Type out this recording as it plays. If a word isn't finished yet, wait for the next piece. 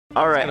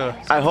All right.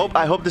 I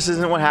hope this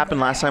isn't what happened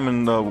last time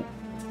in the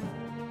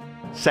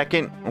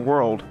second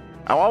world.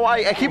 Oh,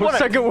 I keep wanting.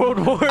 Second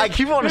World War. I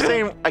keep wanting to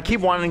say. I keep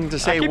wanting to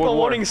say. I keep World on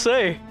War. wanting to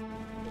say.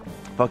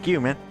 Fuck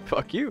you, man.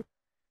 Fuck you.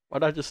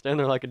 Why'd I just stand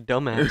there like a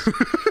dumbass?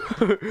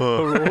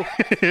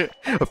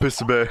 I pissed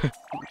the bed.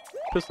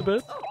 Pissed the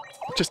bed?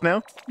 Just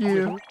now?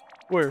 Yeah.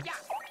 Where?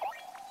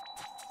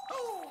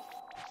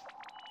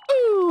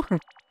 Ooh.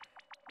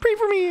 Pray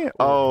for me.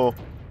 Oh.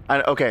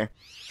 Okay.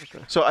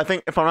 So I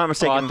think, if I'm not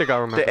mistaken, I think I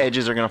remember. the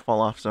edges are gonna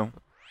fall off. So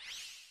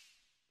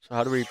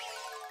how do we?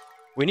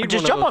 We need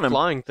just one jump of on those him.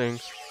 flying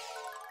things.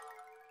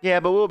 Yeah,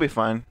 but we'll be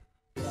fine.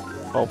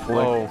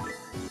 Hopefully. Oh.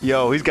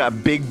 Yo, he's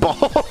got big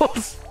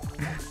balls.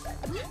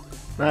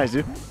 Nice,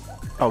 dude.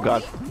 Oh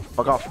god.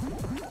 Fuck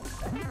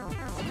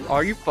off.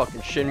 Are you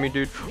fucking shitting me,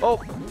 dude? Oh.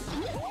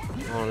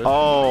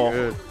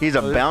 Oh, he's a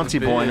Oh, bouncy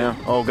boy now.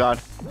 Oh god.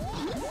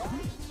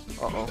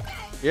 Uh-oh.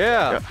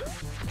 Yeah.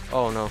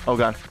 Oh no. Oh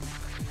god.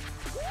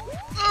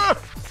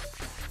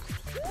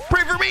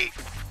 Pray for me!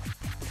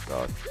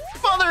 God.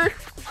 Mother!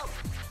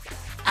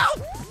 Ow!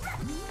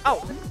 Ow!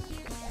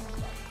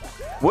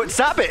 What?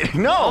 Stop it!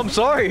 No! I'm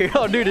sorry.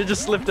 Oh, dude, it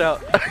just slipped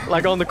out.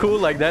 Like on the cool,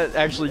 like that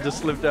actually just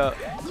slipped out.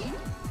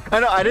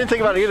 I know, I didn't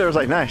think about it either. I was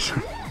like, nice.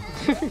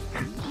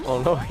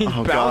 Oh no, he's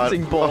Oh,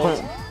 bouncing God. balls.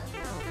 Oh.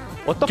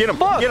 What the Get him,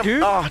 fuck, get him.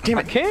 dude? Oh, damn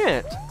it. I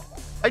can't.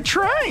 I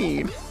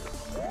tried!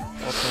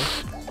 Okay.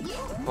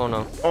 Oh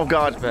no. Oh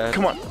god. Bad.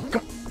 Come on.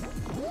 Come.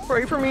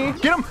 Pray for me.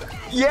 Get him!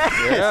 Yes!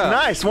 Yeah.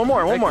 Nice! One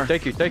more, one more.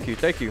 Thank you, thank you,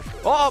 thank you.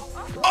 Oh!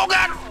 Oh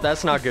god!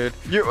 That's not good.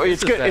 It's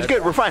is good, bad. it's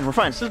good. We're fine, we're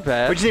fine. This is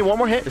bad. We just need one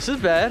more hit. This is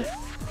bad.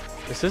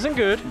 This isn't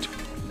good.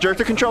 Jerk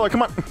the controller,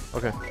 come on.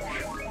 Okay.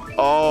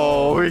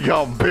 Oh, we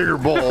got bigger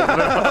balls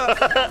now.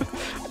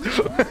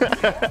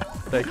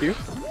 Thank you.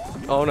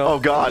 Oh no. Oh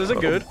god. This isn't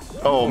good.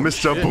 Oh,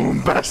 Mr. shit.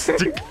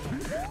 Boombastic.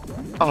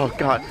 Oh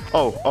god.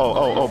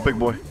 Oh, big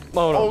boy.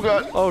 Oh no. Oh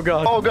god. Oh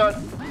god. Oh god.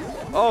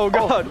 Oh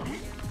god.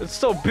 It's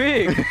so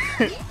big.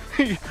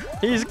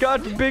 He's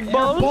got big Your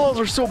balls. balls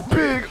are so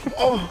big.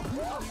 Oh.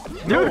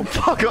 No, Dude,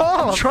 fuck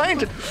off. I'm trying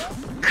to.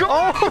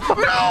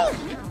 No.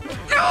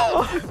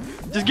 No.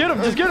 Just get him.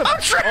 Just get him.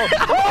 I'm trying.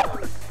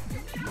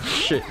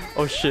 Shit.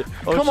 Oh shit.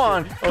 Oh, Come shit.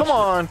 on. Oh, Come shit.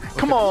 on.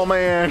 Come on,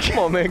 man. Come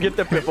on, man. Get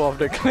that pip off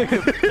the cliff.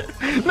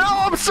 No,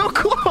 I'm so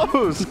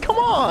close. Come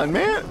on,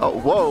 man. Oh,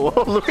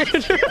 whoa,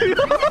 Luigi.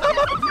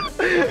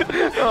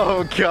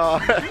 Oh,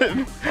 God.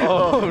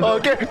 Oh,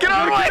 okay, get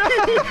out of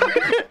the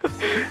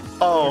way.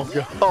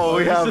 Oh,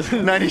 we have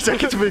 90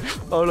 seconds.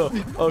 Oh no.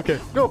 Okay.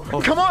 No,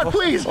 come on,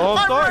 please. Oh,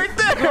 I'm sorry. right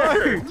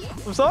there.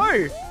 I'm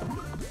sorry.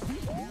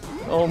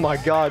 Oh my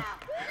god.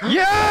 Yeah!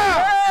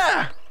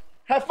 Yeah.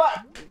 Have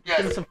fun.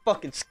 Give me some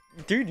fucking.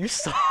 Dude, you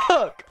suck.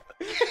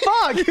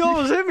 Fuck, you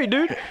almost hit me,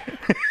 dude.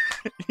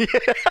 Yeah.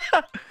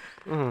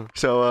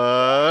 So,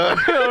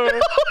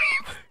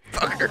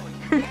 fucker.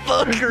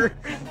 Fucker.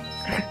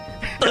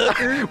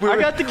 I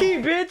got the key,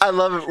 bitch. I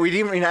love it. We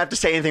didn't even have to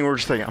say anything. We're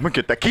just like, I'm gonna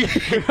get that key.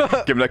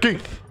 Give me that key.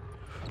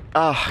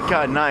 Oh,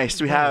 God, nice.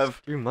 We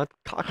have. Dude, my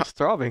cock is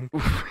throbbing.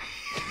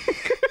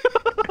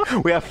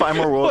 We have 5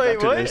 more worlds Wait,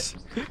 after what? this.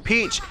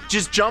 Peach,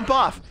 just jump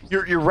off.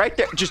 You're right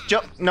there. Just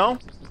jump. No,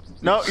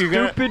 no, you're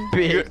gonna. Stupid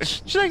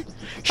bitch. She's like,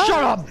 Shut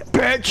up,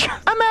 bitch.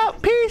 I'm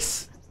out.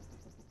 Peace.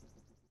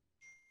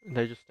 And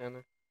they just stand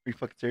there. Are you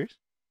fucking serious?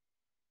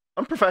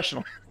 I'm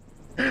professional.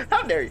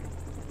 How dare you?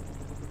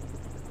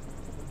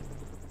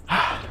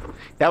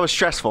 That was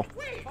stressful.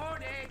 Wait,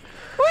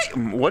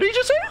 what did you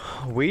just say?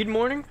 Weed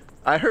morning?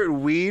 I heard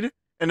weed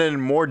and then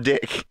more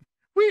dick.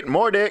 Weed,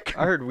 more dick.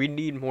 I heard we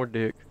need more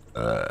dick.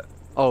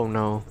 Oh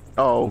no.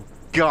 Oh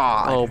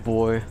God. Oh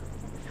boy.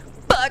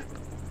 Fuck.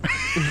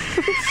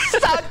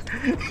 Suck.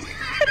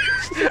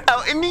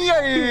 Out in the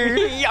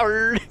yard.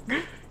 Yard.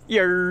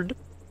 Yard.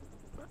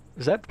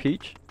 Is that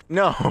Peach?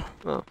 No.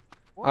 Oh.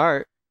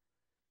 Alright.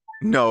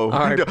 No.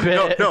 Alright, no,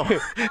 bet. no.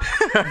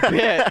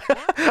 Bet.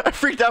 I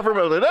freaked out for a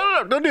moment.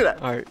 No, don't do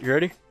that. Alright, you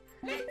ready?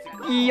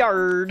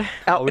 Yard.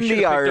 Out we in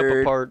the should've picked up a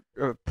yard. part.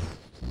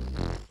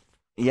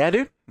 Yeah,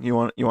 dude. You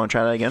want to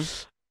try that again?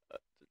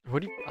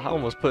 What do you? I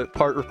almost put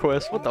part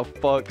request. What the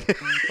fuck?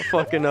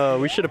 Fucking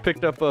we should have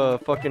picked up a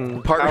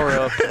fucking Part power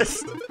up.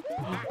 request.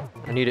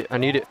 I need it. I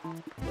need it.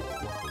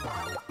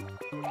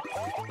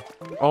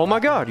 Oh my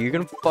god, are you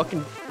gonna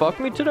fucking fuck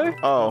me today?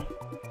 Oh.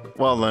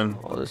 Well then.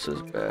 Oh, this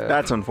is bad.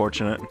 That's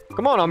unfortunate.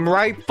 Come on, I'm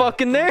right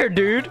fucking there,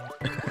 dude.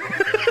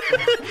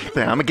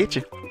 Then I'm gonna get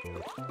you.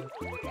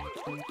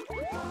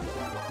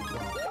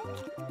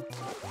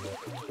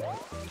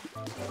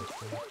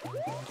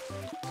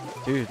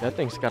 Dude, that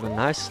thing's got a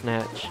nice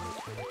snatch.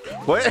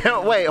 Wait,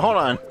 wait, hold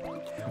on.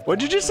 What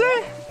did you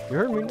say? You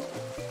heard me.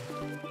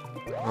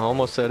 I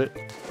almost said it.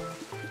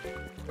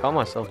 Caught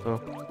myself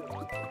though.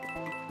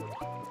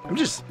 I'm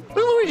just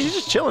Luigi's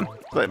just chilling.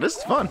 It's like, this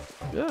is fun.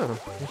 Yeah.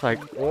 It's like,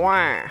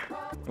 wah.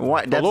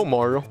 What? Hello,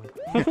 Mario.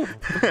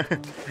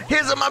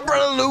 Here's my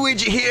brother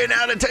Luigi here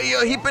now to tell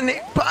you a heaping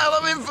pile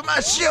of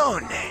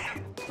information.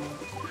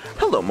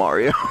 Hello,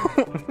 Mario.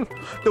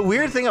 The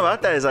weird thing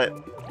about that is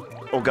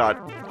oh god.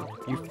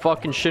 You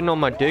fucking shitting on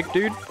my dick,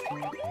 dude?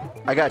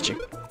 I got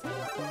you.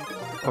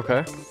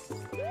 Okay.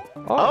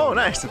 Oh,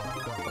 nice.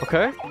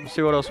 Okay. Let's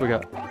see what else we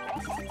got.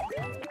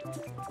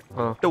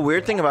 The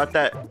weird thing about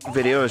that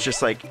video is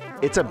just like,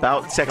 it's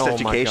about sex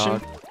education. My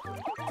God.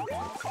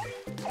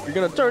 You're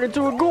gonna turn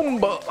into a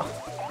Goomba.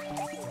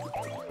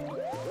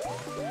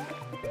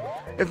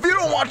 If you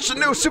don't watch the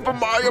new Super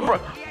Mario Bros.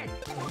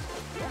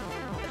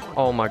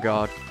 Oh my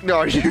God. No,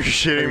 are you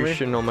shitting You're me?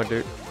 shitting on my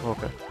dude.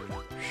 Okay.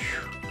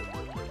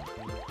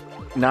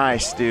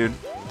 Nice, dude.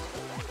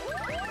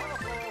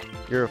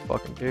 You're a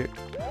fucking dude.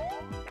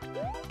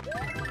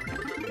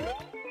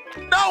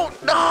 No!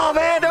 No,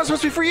 man! That was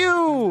supposed to be for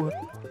you!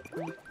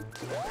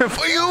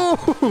 For you!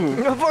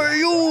 For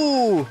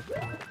you!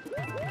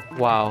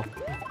 Wow.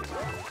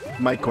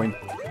 My coin.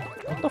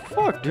 What the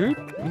fuck, dude?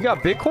 You got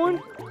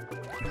Bitcoin?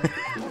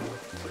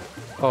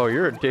 Oh,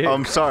 you're a dick.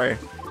 I'm sorry.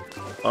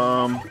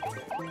 Oh,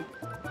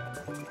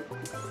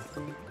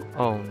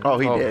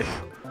 he did.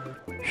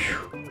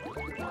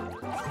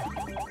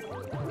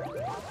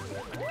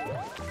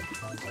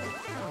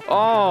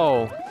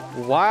 Oh,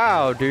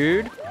 wow,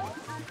 dude.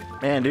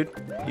 Man, dude.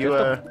 You,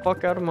 Get the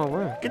fuck out of my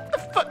way. Get the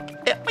fuck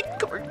out my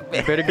cover.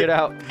 You better get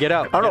out. Get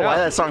out. I don't know why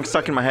that song's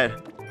stuck in my head.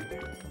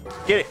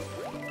 Get it.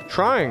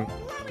 Trying.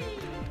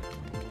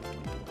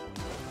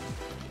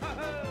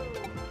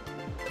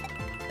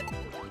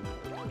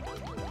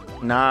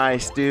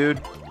 Nice,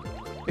 dude.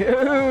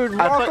 Dude,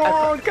 rock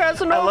on,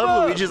 Casanova! I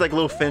love Luigi's like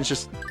little fins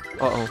just...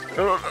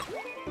 Uh-oh.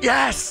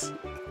 Yes!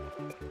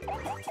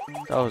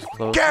 That was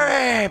close.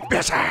 Gary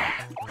Busy!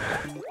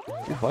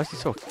 Dude, why is he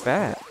so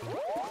fat?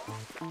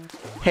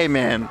 Hey,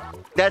 man.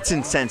 That's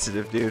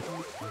insensitive, dude.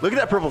 Look at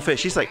that purple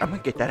fish. He's like, I'm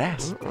gonna get that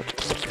ass.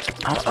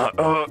 I'm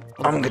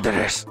gonna get that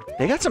ass.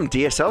 They got some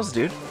DSLs,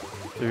 dude.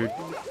 Dude,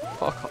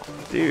 fuck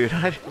off. Dude,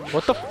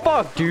 What the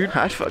fuck, dude?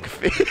 I'd fuck a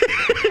fish.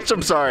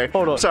 I'm sorry.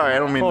 Hold on. Sorry, I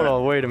don't mean Hold that.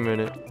 on, wait a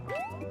minute.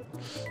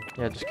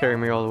 Yeah, just carry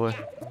me all the way.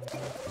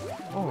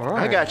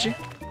 Alright. I got you.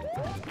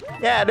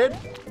 Yeah, dude.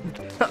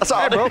 I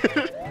saw Hey, bro.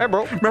 it. Hey,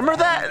 bro. Remember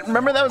that?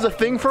 Remember that was a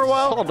thing for a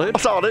while? Saw it. I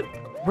saw it.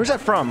 Where's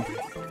that from?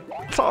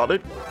 I saw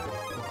it.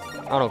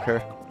 I don't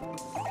care.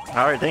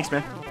 Alright, thanks,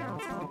 man.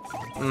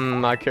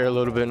 I care a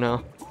little bit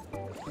now.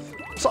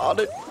 Saw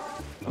it.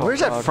 Oh,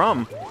 Where's God. that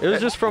from? It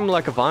was just from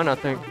like a vine, I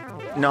think.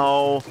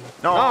 No.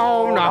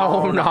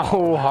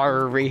 No,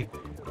 Harvey.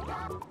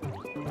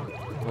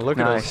 Well, look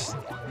Nice. at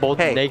us. Both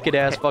naked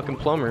ass fucking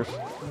plumbers.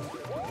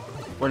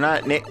 We're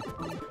not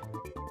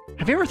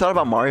Have you ever thought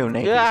about Mario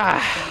naked?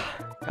 Yeah.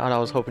 God, I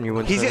was hoping you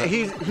wouldn't say that.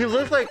 He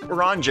looks like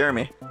Ron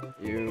Jeremy.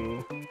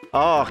 You.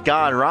 Oh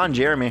God, Ron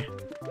Jeremy.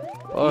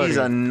 Buddy. He's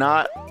a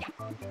not.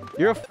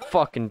 You're a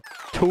fucking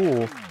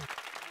tool.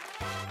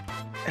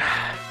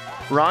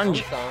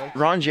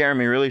 Ron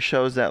Jeremy really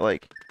shows that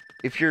like,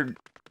 if you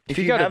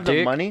got a have the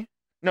dick, money,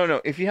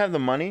 if you have the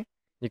money,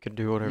 you can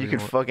do whatever you you can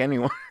want. fuck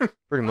anyone.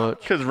 Pretty much.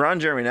 Because Ron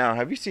Jeremy now,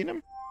 have you seen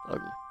him?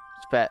 Ugly.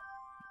 It's fat.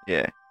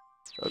 Yeah.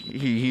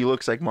 He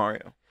looks like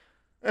Mario.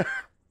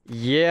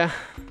 Yeah.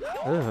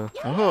 Ugh.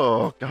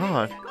 Oh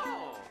God.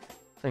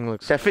 Thing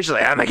looks. That fish is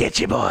like, I'm gonna get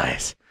you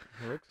boys.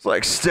 It's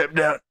like, step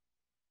down.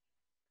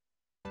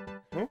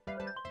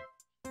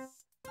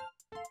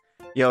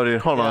 Yo,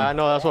 dude, hold on. I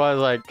know. That's why I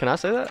was like, can I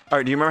say that? All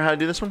right, do you remember how to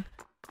do this one?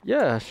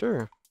 Yeah,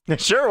 sure.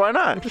 Sure, why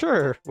not?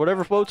 Sure.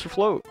 Whatever floats your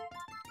float.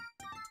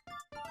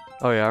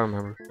 Oh yeah, I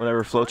remember.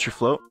 Whatever floats your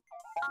float.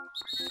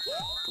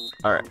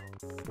 All right.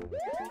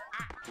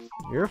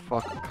 You're a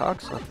fucking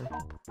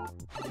cocksucker.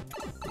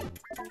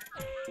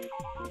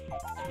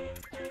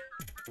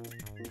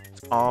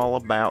 It's all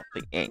about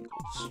the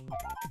angles.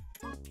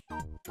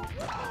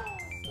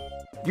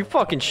 You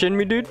fucking shitting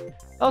me, dude?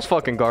 That was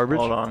fucking garbage.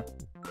 Hold on.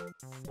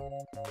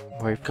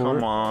 Wait for it.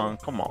 Come on,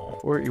 come on.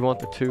 Or you want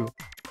the 2?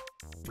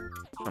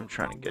 I'm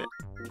trying to get it.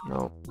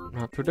 No,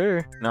 not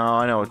today. No,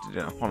 I know what to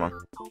do. Hold on.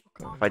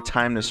 Okay. If I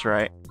time this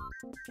right.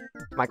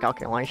 My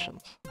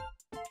calculations.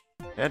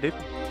 Yeah, dude.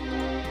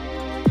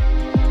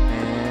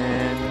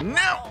 And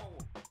no!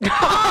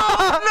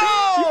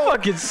 Oh, You no!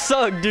 fucking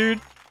suck, dude.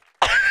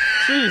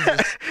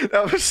 Jesus.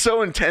 That was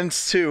so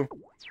intense, too.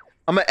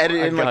 I'm gonna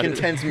edit in like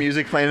intense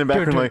music playing in the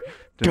background, like.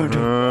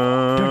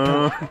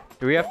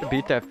 Do we have to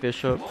beat that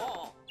fish up?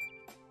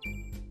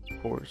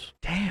 Of course.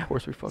 Damn. Of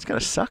course we fucking. It's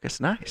gonna suck. It's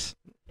nice.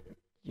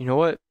 You know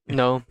what?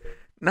 No.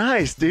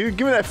 Nice, dude.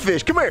 Give me that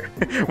fish. Come here.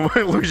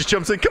 Luigi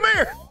jumps in. Come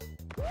here.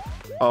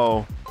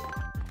 Oh.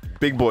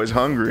 Big boy's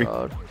hungry.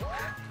 God.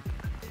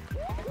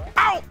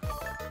 Ow!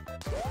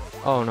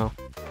 Oh no.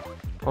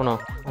 Oh no.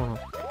 Oh no.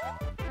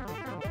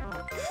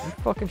 You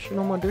fucking shit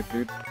on my dick,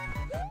 dude?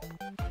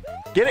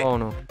 Get it. Oh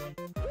no.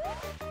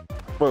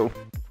 Whoa.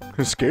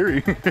 It's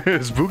scary.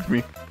 It spooked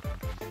me.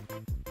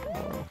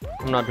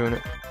 I'm not doing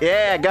it.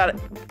 Yeah, I got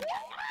it.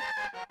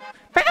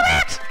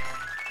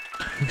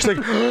 He's like,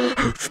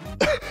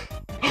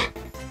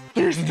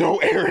 there's no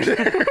air in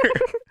there.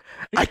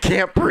 I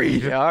can't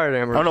breathe. Yeah, alright,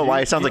 Amber. I don't know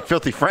why it sounds like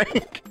Filthy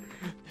Frank.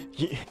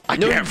 I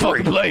No can't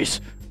fucking breathe.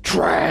 place.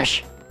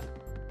 Trash.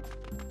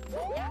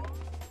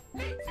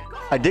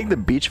 I dig the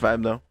beach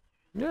vibe though.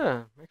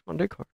 Yeah, makes my dick hard.